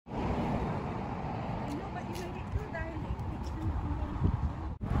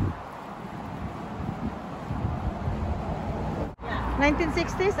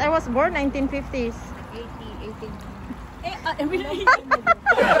1960s? I was born 1950s. 18.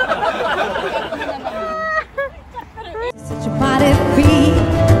 Set your body free.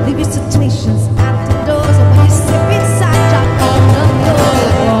 Leave your situations at the doors. When you step inside, drop on the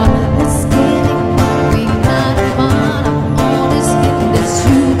floor. Let's get it going, not fun. I'm on this hit, this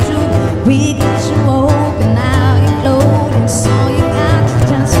YouTube. We got you open, now you're floating. So you got to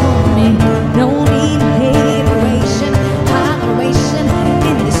dance for me. No need hateration, toleration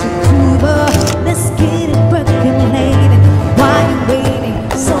in this Cuba. Let's get it percolating. While you're waiting,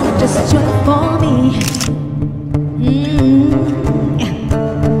 so just join for me.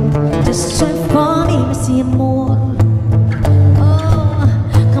 Just join for me, merci amor. Oh,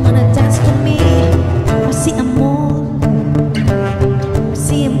 come on and dance for me, merci amor.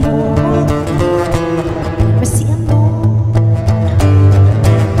 Merci amor, merci amor.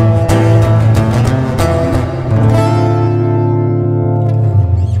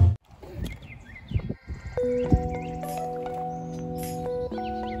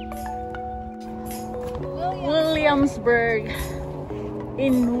 Williamsburg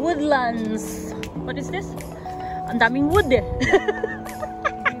in Woodlands. What is this? Ang daming wood eh.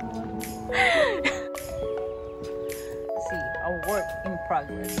 See, a work in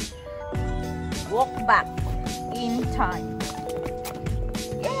progress. Walk back in time.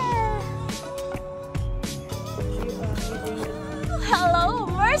 Yeah. Hello,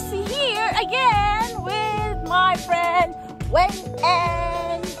 Mercy here again with my friend Wayne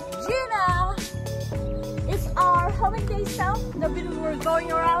and Gina. It's our how many days now that we're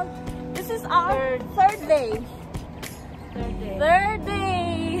going around? This is our third day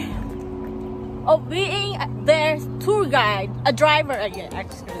of being their tour guide, a driver again,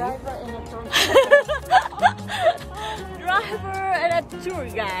 actually. Driver and a tour guide. Driver and a tour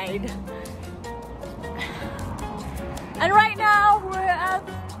guide. And right now we're at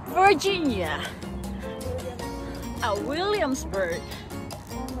Virginia, at Williamsburg.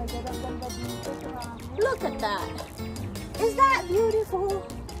 Look at that. Is that beautiful?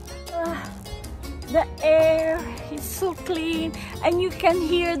 The air is so clean and you can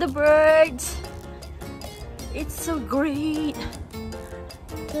hear the birds. It's so great.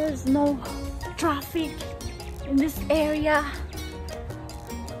 There's no traffic in this area.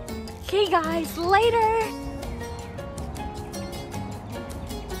 Okay guys, later.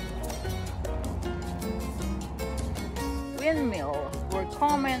 Windmills were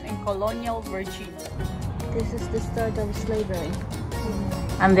common in colonial Virginia. This is the start of slavery.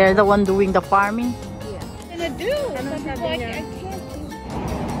 And they're the one doing the farming? Yeah. What are you gonna do? I can't do.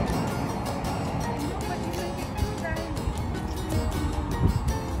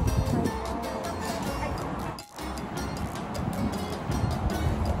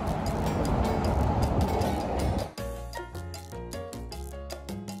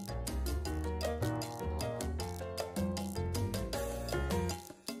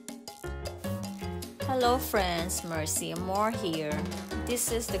 Hello friends, Mercy Moore here.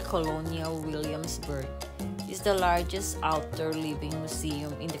 This is the Colonial Williamsburg. It's the largest outdoor living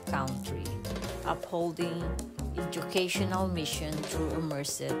museum in the country, upholding educational mission through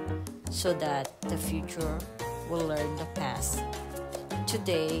immersive so that the future will learn the past.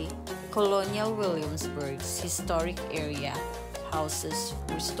 Today, Colonial Williamsburg's historic area houses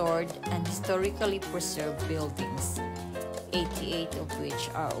restored and historically preserved buildings, 88 of which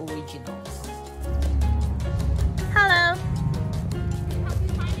are originals. Hello.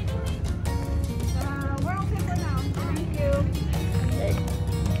 We're okay for now. Thank you.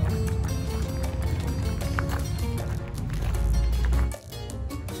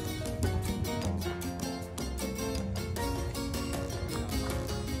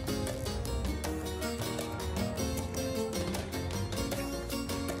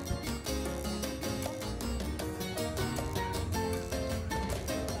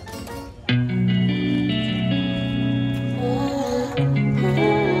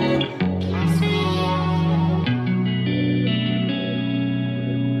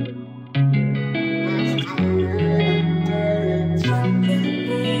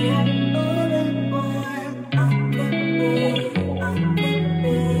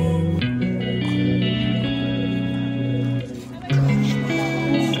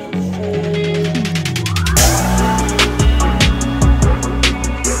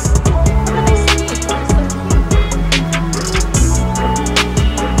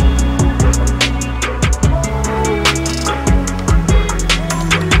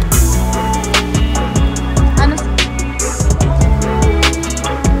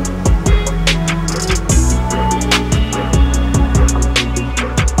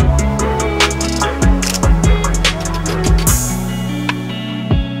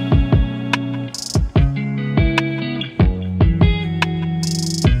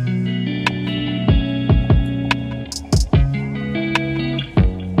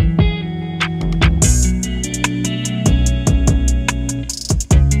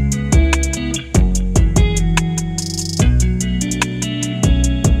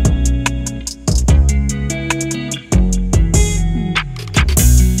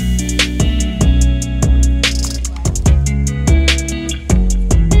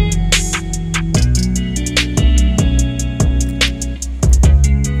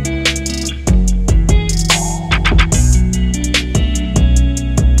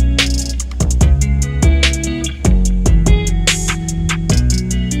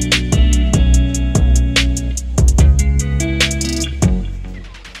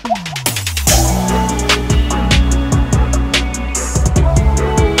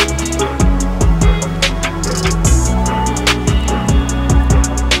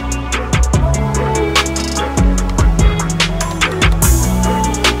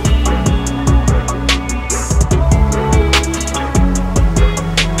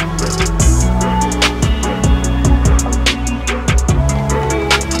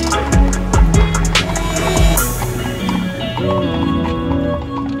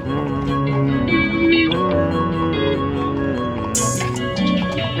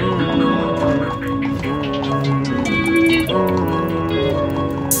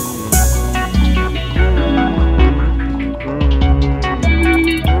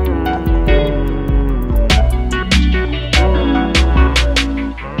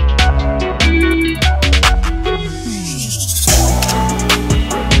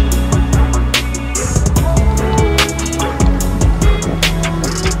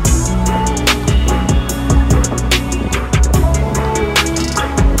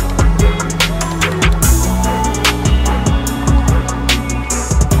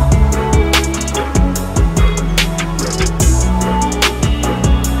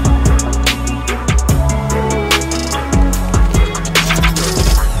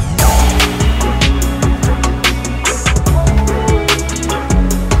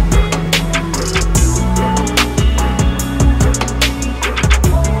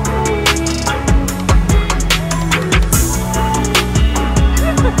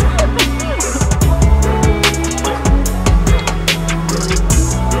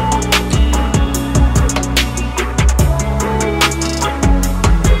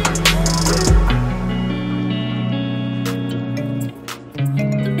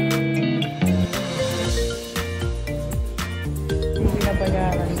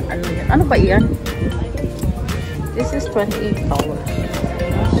 pa iyan? This is $28.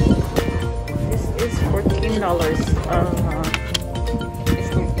 This is $14.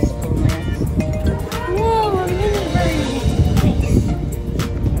 Peaceful na yan. Wow, really very nice.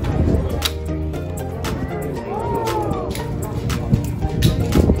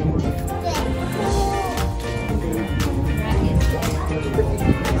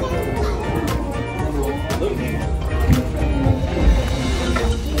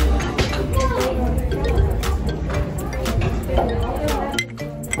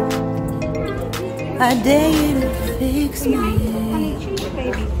 I dare you to fix me.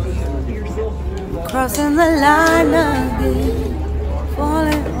 Crossing the line again,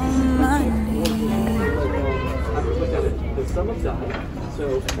 falling on my knees.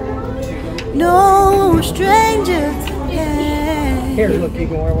 No stranger to care. Here, look, you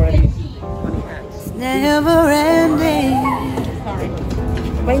can wear one of these. It's never ending.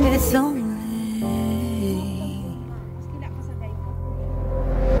 It's only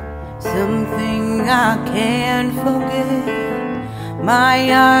something I can't forget. My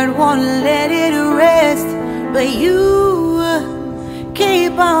heart won't let it rest, but you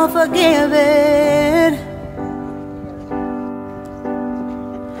keep on forgiving.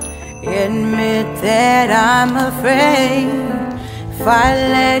 Admit that I'm afraid. If I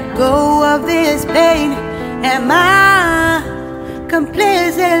let go of this pain, am I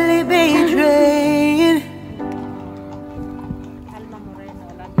completely betrayed?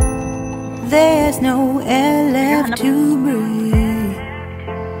 There's no air left to breathe.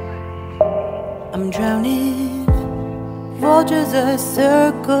 I'm drowning. Vultures are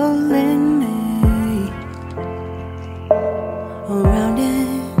circling me. Around it,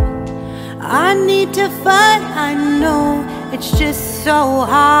 I need to fight. I know it's just so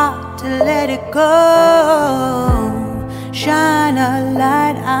hard to let it go. Shine a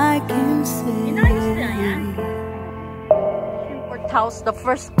light I can see. The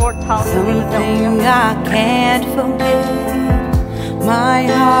first courthouse. Something I can't forget. My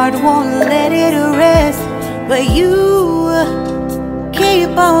heart won't let it rest, but you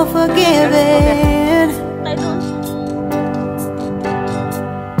keep on forgiving.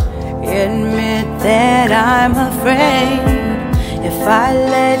 Admit that I'm afraid. If I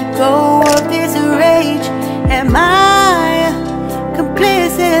let go of this rage, am I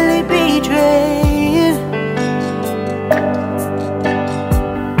completely betrayed?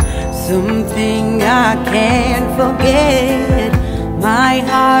 Something I can't forget. My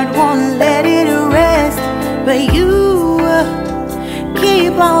heart won't let it rest, but you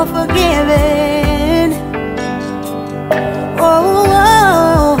keep on forgiving.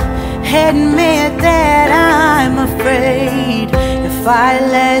 Oh, admit that I'm afraid. If I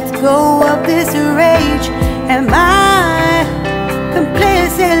let go of this rage, am I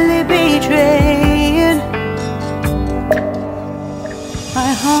completely betrayed?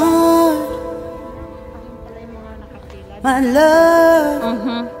 My heart, my love,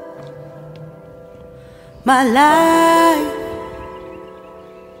 my life,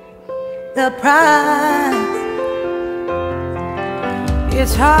 the price.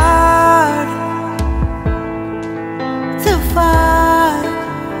 It's hard to fight,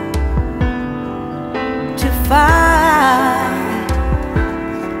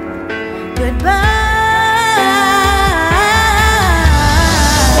 goodbye.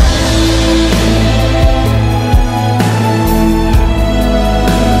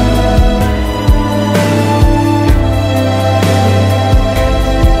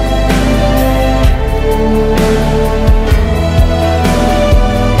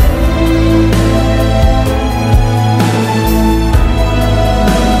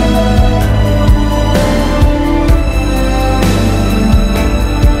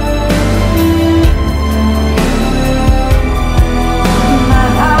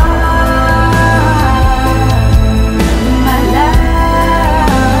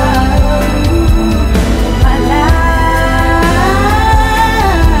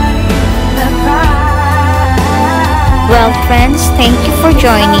 Well friends, thank you for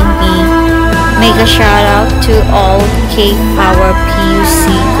joining me. Mega shout out to all K-Power PUC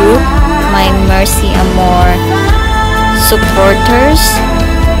group, my Mercy Amor supporters,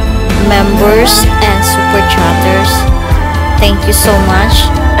 members, and super chatters. Thank you so much.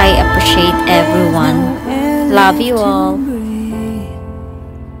 I appreciate everyone. Love you all.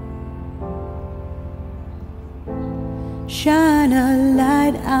 Shine a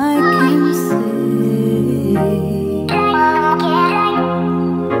light I can see.